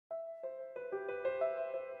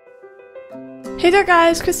Hey there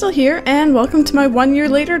guys, Crystal here, and welcome to my 1 year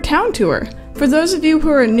later town tour. For those of you who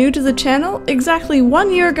are new to the channel, exactly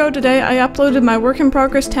 1 year ago today I uploaded my work in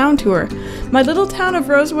progress town tour. My little town of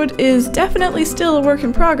Rosewood is definitely still a work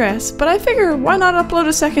in progress, but I figure why not upload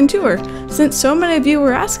a second tour, since so many of you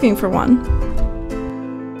were asking for one.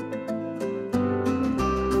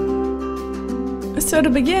 So to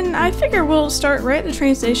begin, I figure we'll start right at the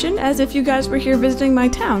train station, as if you guys were here visiting my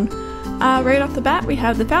town. Right off the bat we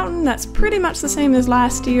have the fountain, that's pretty much the same as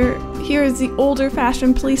last year. Here is the older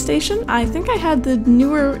fashioned police station. I think I had the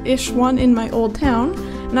newer-ish one in my old town,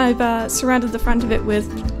 and I've surrounded the front of it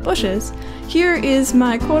with bushes. Here is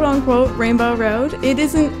my quote-unquote rainbow road. It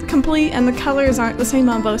isn't complete and the colors aren't the same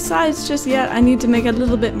on both sides just yet. I need to make a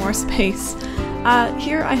little bit more space.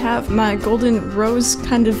 Here I have my golden rose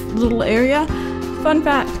kind of little area. Fun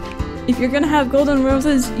fact, if you're gonna have golden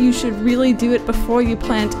roses, you should really do it before you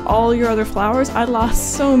plant all your other flowers. I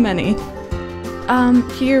lost so many.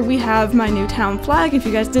 Here we have my new town flag. If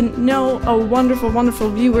you guys didn't know, a wonderful, wonderful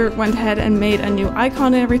viewer went ahead and made a new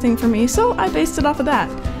icon and everything for me, so I based it off of that.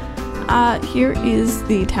 Here is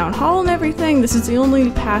the town hall and everything. This is the only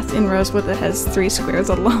path in Rosewood that has 3 squares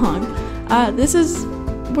along. This is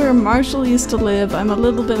where Marshall used to live. I'm a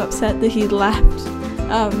little bit upset that he left,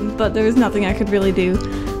 but there was nothing I could really do.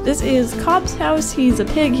 This is Cobb's house. He's a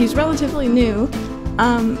pig. He's relatively new.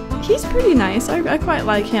 He's pretty nice. I quite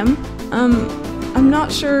like him. I'm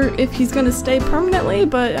not sure if he's gonna stay permanently,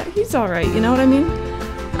 but he's alright, you know what I mean?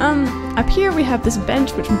 Up here we have this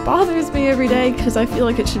bench which bothers me every day because I feel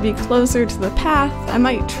like it should be closer to the path. I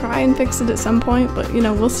might try and fix it at some point, but you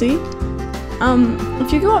know, we'll see.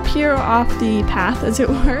 If you go up here off the path, as it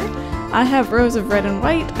were, I have rows of red and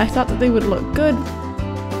white. I thought that they would look good.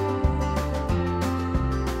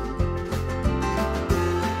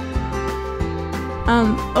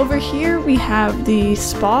 Over here we have the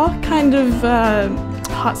spa kind of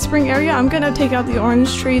hot spring area. I'm gonna take out the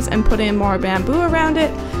orange trees and put in more bamboo around it.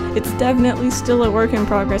 It's definitely still a work in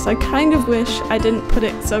progress. I kind of wish I didn't put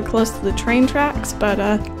it so close to the train tracks, but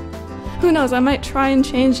who knows, I might try and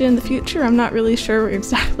change it in the future. I'm not really sure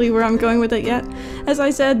exactly where I'm going with it yet. As I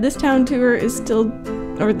said, this town tour is still,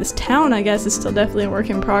 or this town I guess, is still definitely a work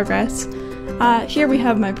in progress. Here we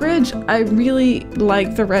have my bridge. I really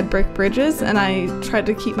like the red brick bridges, and I tried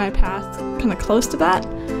to keep my path kind of close to that.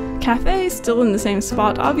 Cafe, still in the same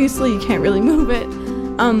spot. Obviously, you can't really move it.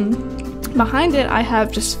 Behind it, I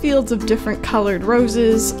have just fields of different colored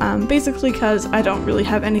roses, basically because I don't really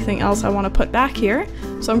have anything else I want to put back here.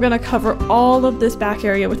 So I'm going to cover all of this back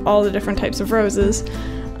area with all the different types of roses.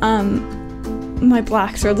 My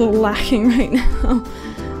blacks are a little lacking right now.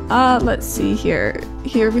 Let's see here.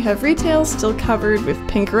 Here we have retail, still covered with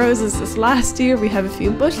pink roses this last year. We have a few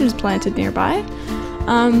bushes planted nearby.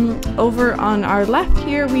 Over on our left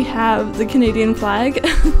here we have the Canadian flag.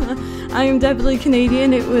 I am definitely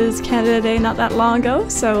Canadian. It was Canada Day not that long ago,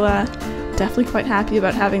 so definitely quite happy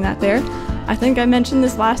about having that there. I think I mentioned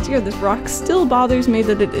this last year, this rock still bothers me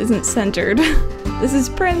that it isn't centered. This is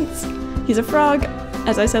Prince. He's a frog.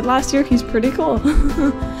 As I said last year, he's pretty cool.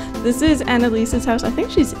 This is Annalise's house. I think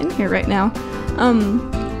she's in here right now.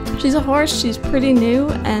 She's a horse, she's pretty new,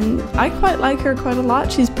 and I quite like her quite a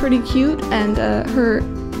lot. She's pretty cute, and her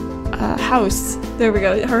house, there we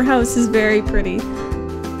go, her house is very pretty.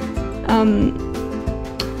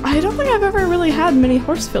 I don't think I've ever really had many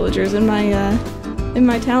horse villagers in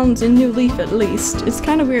my towns, in New Leaf at least. It's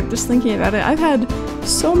kind of weird just thinking about it. I've had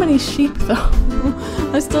so many sheep though.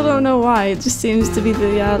 I still don't know why, it just seems to be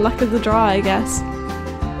the luck of the draw, I guess.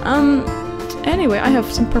 Anyway, I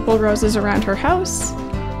have some purple roses around her house.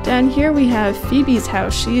 Down here we have Phoebe's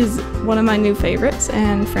house. She is one of my new favorites,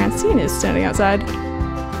 and Francine is standing outside.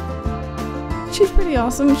 She's pretty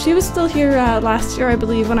awesome. She was still here last year, I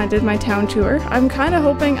believe, when I did my town tour. I'm kind of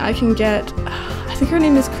hoping I can get, I think her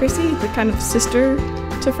name is Chrissy, the kind of sister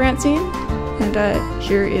to Francine. And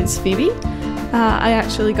here is Phoebe. I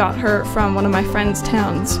actually got her from one of my friend's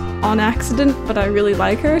towns on accident, but I really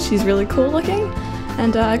like her. She's really cool looking,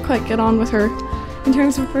 and I quite get on with her in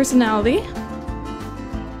terms of personality.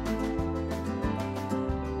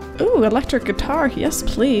 Ooh, electric guitar, yes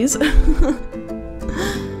please.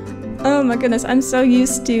 Oh my goodness, I'm so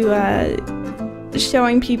used to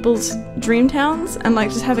showing people's dream towns and like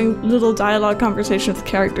just having little dialogue conversations with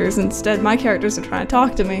characters. Instead, my characters are trying to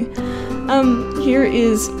talk to me. Here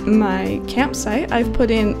is my campsite. I've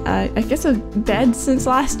put in, I guess, a bed since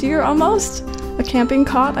last year almost. A camping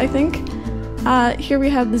cot, I think. Here we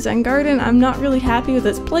have the Zen garden. I'm not really happy with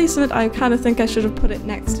its placement. I kind of think I should have put it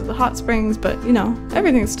next to the hot springs, but you know,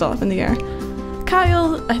 everything's still up in the air.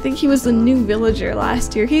 Kyle, I think he was the new villager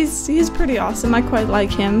last year. He's pretty awesome. I quite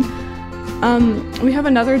like him. We have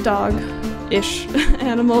another dog-ish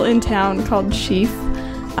animal in town called Chief.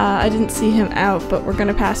 I didn't see him out, but we're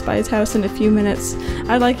gonna pass by his house in a few minutes.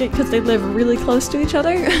 I like it because they live really close to each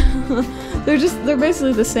other. They're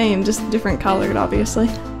basically the same, just different colored, obviously.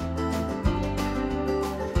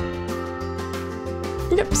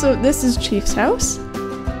 Yep, so this is Chief's house,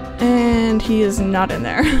 and he is not in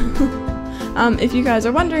there. If you guys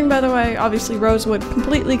are wondering, by the way, obviously Rosewood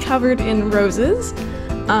completely covered in roses.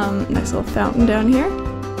 Nice little fountain down here.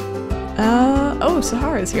 Oh,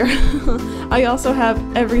 Sahara's here. I also have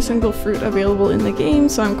every single fruit available in the game,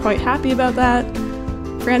 so I'm quite happy about that.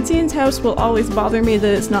 Francine's house will always bother me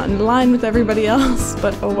that it's not in line with everybody else,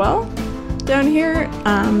 but oh well. Down here,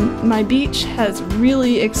 my beach has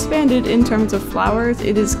really expanded in terms of flowers.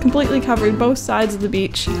 It is completely covered both sides of the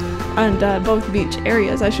beach, and both beach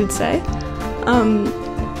areas, I should say.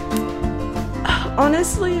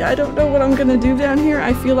 Honestly, I don't know what I'm gonna do down here.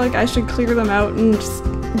 I feel like I should clear them out and just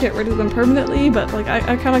get rid of them permanently, but like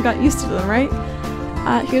I kind of got used to them, right?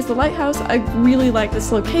 Here's the lighthouse. I really like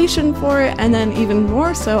this location for it, and then even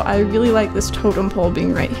more so, I really like this totem pole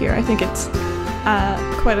being right here. I think it's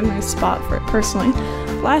quite a nice spot for it personally.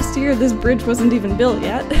 Last year this bridge wasn't even built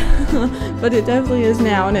yet, but it definitely is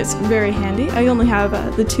now, and it's very handy. I only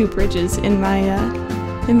have the 2 bridges in my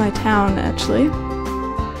town, actually.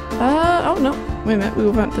 Oh no, wait a minute, we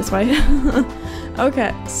went this way.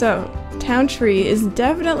 Okay, so town tree is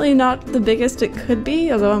definitely not the biggest it could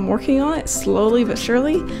be, although I'm working on it slowly but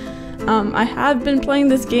surely. I have been playing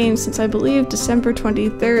this game since I believe December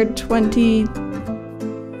 23rd, 2014?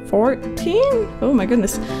 Oh my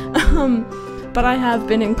goodness. But I have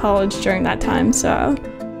been in college during that time, so.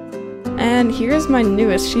 And here's my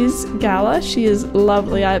newest. She's Gala. She is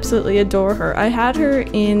lovely. I absolutely adore her. I had her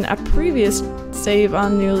in a previous save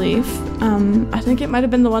on New Leaf. I think it might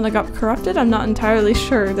have been the one that got corrupted. I'm not entirely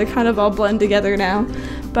sure. They kind of all blend together now.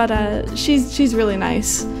 But she's really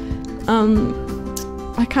nice.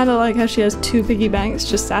 I kind of like how she has 2 piggy banks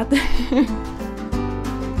just sat there.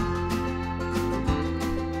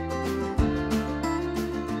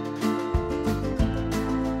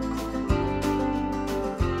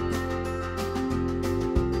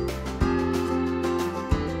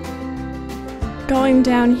 Going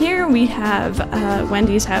down here, we have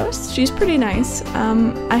Wendy's house. She's pretty nice.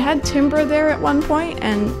 I had Timber there at one point,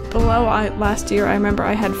 and below last year I remember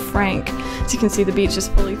I had Frank. As you can see, the beach is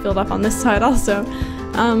fully filled up on this side also.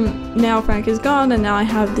 Now Frank is gone, and now I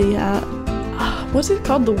have the what's it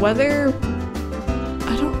called? The weather?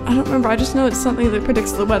 I don't remember. I just know it's something that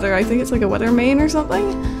predicts the weather. I think it's like a weather vane or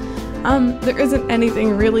something. There isn't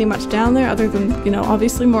anything really much down there other than, you know,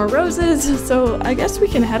 obviously more roses, so I guess we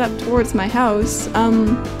can head up towards my house.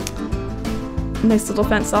 Nice little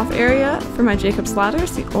fenced off area for my Jacob's ladder.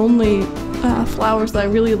 It's the only flowers that I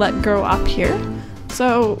really let grow up here.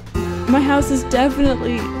 So my house is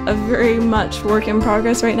definitely a very much work in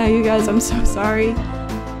progress right now, you guys. I'm so sorry.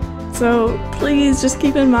 So please just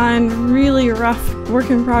keep in mind, really rough work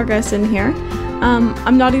in progress in here.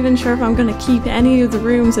 I'm not even sure if I'm going to keep any of the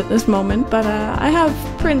rooms at this moment, but I have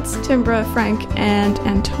Prince, Timbra, Frank, and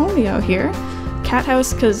Antonio here. Cat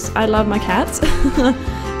house, because I love my cats.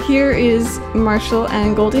 Here is Marshall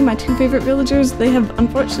and Goldie, my 2 favorite villagers. They have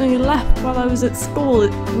unfortunately left while I was at school.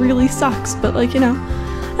 It really sucks, but like, you know,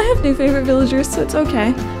 I have new favorite villagers, so it's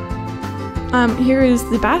okay. Here is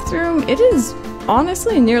the bathroom. It is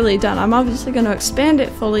honestly nearly done. I'm obviously going to expand it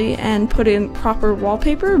fully and put in proper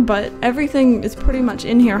wallpaper, but everything is pretty much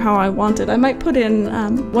in here how I want it. I might put in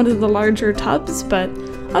one of the larger tubs, but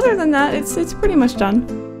other than that, it's pretty much done.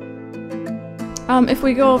 If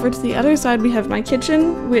we go over to the other side, we have my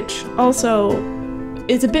kitchen, which also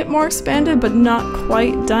is a bit more expanded, but not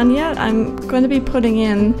quite done yet. I'm going to be putting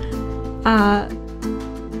in, I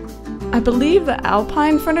believe, the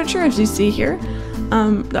Alpine furniture, as you see here.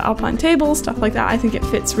 The Alpine table, stuff like that. I think it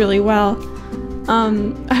fits really well.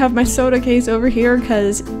 I have my soda case over here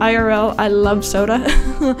because IRL, I love soda.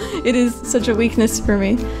 It is such a weakness for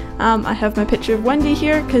me. I have my picture of Wendy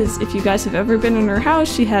here because if you guys have ever been in her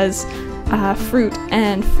house, she has fruit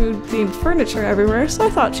and food themed furniture everywhere, so I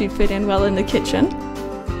thought she'd fit in well in the kitchen.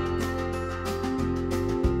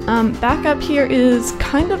 Back up here is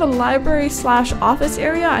kind of a library slash office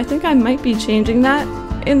area. I think I might be changing that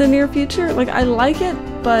in the near future. Like, I like it,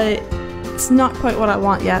 but it's not quite what I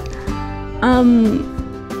want yet.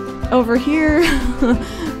 Over here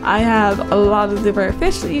I have a lot of the rare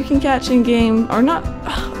fish that you can catch in game, or not.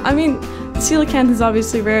 I mean, coelacanth is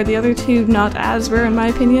obviously rare, the other 2 not as rare in my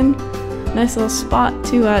opinion. Nice little spot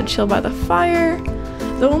to chill by the fire.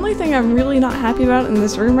 The only thing I'm really not happy about in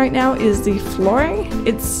this room right now is the flooring.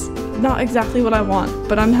 It's not exactly what I want,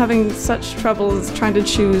 but I'm having such troubles trying to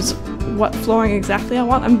choose what flooring exactly I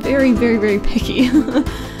want. I'm very, very, very picky.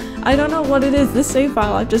 I don't know what it is. This save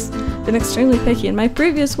file, I've just been extremely picky. In my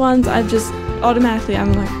previous ones, I've just automatically,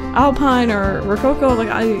 I'm like Alpine or Rococo, like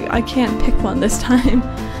I can't pick one this time.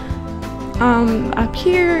 Up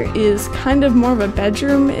here is kind of more of a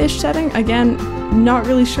bedroom-ish setting. Again, not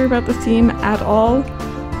really sure about the theme at all.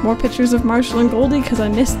 More pictures of Marshall and Goldie because I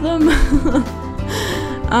miss them.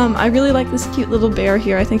 I really like this cute little bear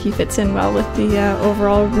here. I think he fits in well with the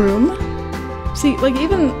overall room. See, like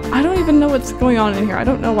I don't even know what's going on in here. I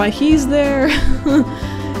don't know why he's there.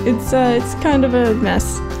 It's kind of a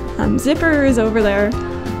mess. Zipper is over there,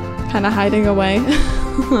 kind of hiding away.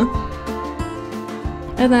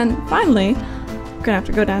 And then finally, we're gonna have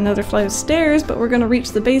to go down another flight of stairs, but we're gonna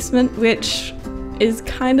reach the basement, which is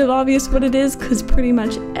kind of obvious what it is, because pretty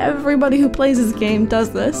much everybody who plays this game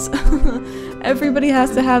does this. Everybody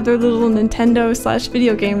has to have their little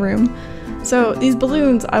Nintendo/video game room. So these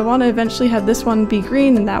balloons, I want to eventually have this one be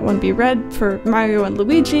green and that one be red for Mario and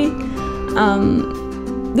Luigi.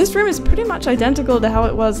 This room is pretty much identical to how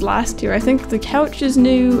it was last year. I think the couch is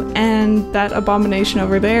new, and that abomination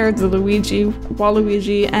over there, the Luigi,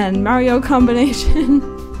 Waluigi, and Mario combination,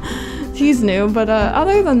 he's new, but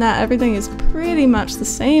other than that, everything is pretty much the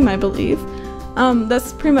same, I believe.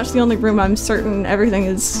 That's pretty much the only room I'm certain everything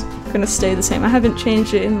is gonna stay the same. I haven't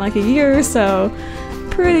changed it in like a year, so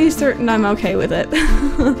pretty certain I'm okay with it.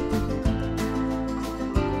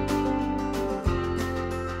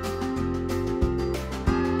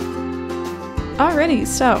 Alrighty,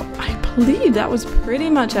 so I believe that was pretty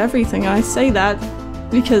much everything. I say that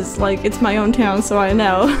because like it's my own town, so I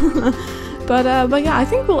know. But yeah, I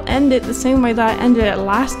think we'll end it the same way that I ended it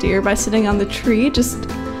last year, by sitting on the tree, just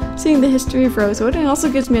seeing the history of Rosewood, and it also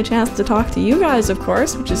gives me a chance to talk to you guys, of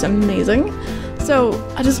course, which is amazing. So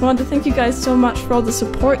I just wanted to thank you guys so much for all the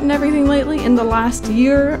support and everything lately. In the last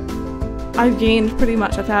year, I've gained pretty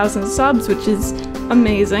much 1,000 subs, which is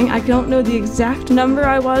amazing. I don't know the exact number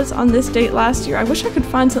I was on this date last year. I wish I could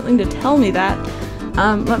find something to tell me that.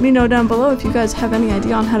 Let me know down below if you guys have any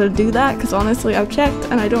idea on how to do that, because honestly I've checked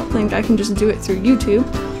and I don't think I can just do it through YouTube.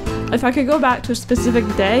 If I could go back to a specific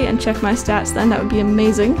day and check my stats then, that would be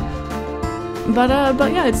amazing. But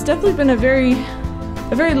yeah, it's definitely been a very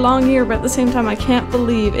long year, but at the same time I can't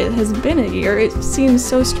believe it has been a year. It seems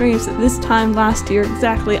so strange that this time last year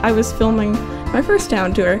exactly I was filming my first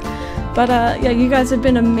town tour. But yeah, you guys have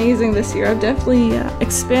been amazing this year. I've definitely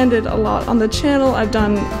expanded a lot on the channel. I've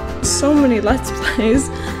done so many Let's Plays.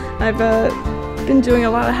 I've been doing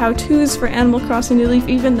a lot of how-tos for Animal Crossing New Leaf,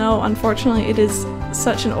 even though unfortunately it is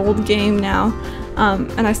such an old game now.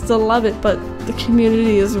 And I still love it, but the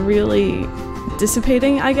community is really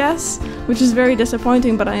dissipating, I guess, which is very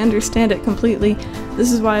disappointing, but I understand it completely.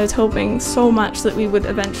 This is why I was hoping so much that we would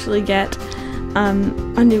eventually get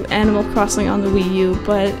a new Animal Crossing on the Wii U,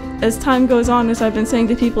 but as time goes on, as I've been saying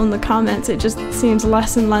to people in the comments, it just seems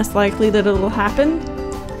less and less likely that it'll happen.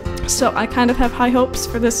 So I kind of have high hopes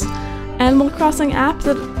for this Animal Crossing app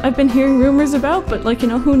that I've been hearing rumors about, but like, you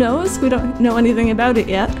know, who knows? We don't know anything about it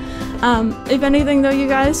yet. If anything though, you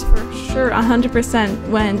guys, for sure 100%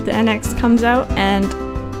 when the NX comes out, and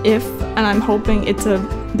I'm hoping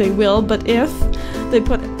they will, but if they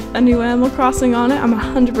put a new Animal Crossing on it, I'm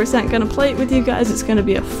 100% gonna play it with you guys. It's gonna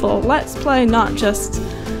be a full Let's Play, not just,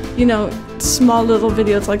 you know, small little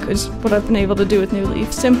videos like what I've been able to do with New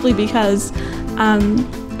Leaf, simply because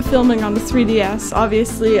filming on the 3DS,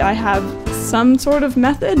 obviously I have some sort of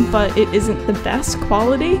method, but it isn't the best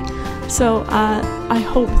quality, so I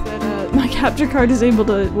hope that my capture card is able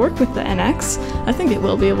to work with the NX. I think it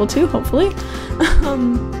will be able to, hopefully.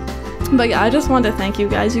 But yeah, I just want to thank you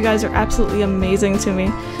guys. You guys are absolutely amazing to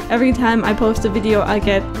me. Every time I post a video, I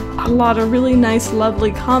get a lot of really nice,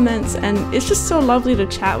 lovely comments, and it's just so lovely to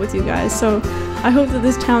chat with you guys. So I hope that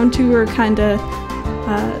this town tour kind of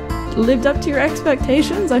lived up to your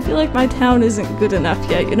expectations. I feel like my town isn't good enough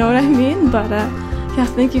yet, you know what I mean? But yeah,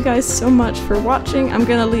 thank you guys so much for watching. I'm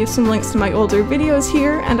gonna leave some links to my older videos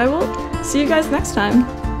here, and I will see you guys next time.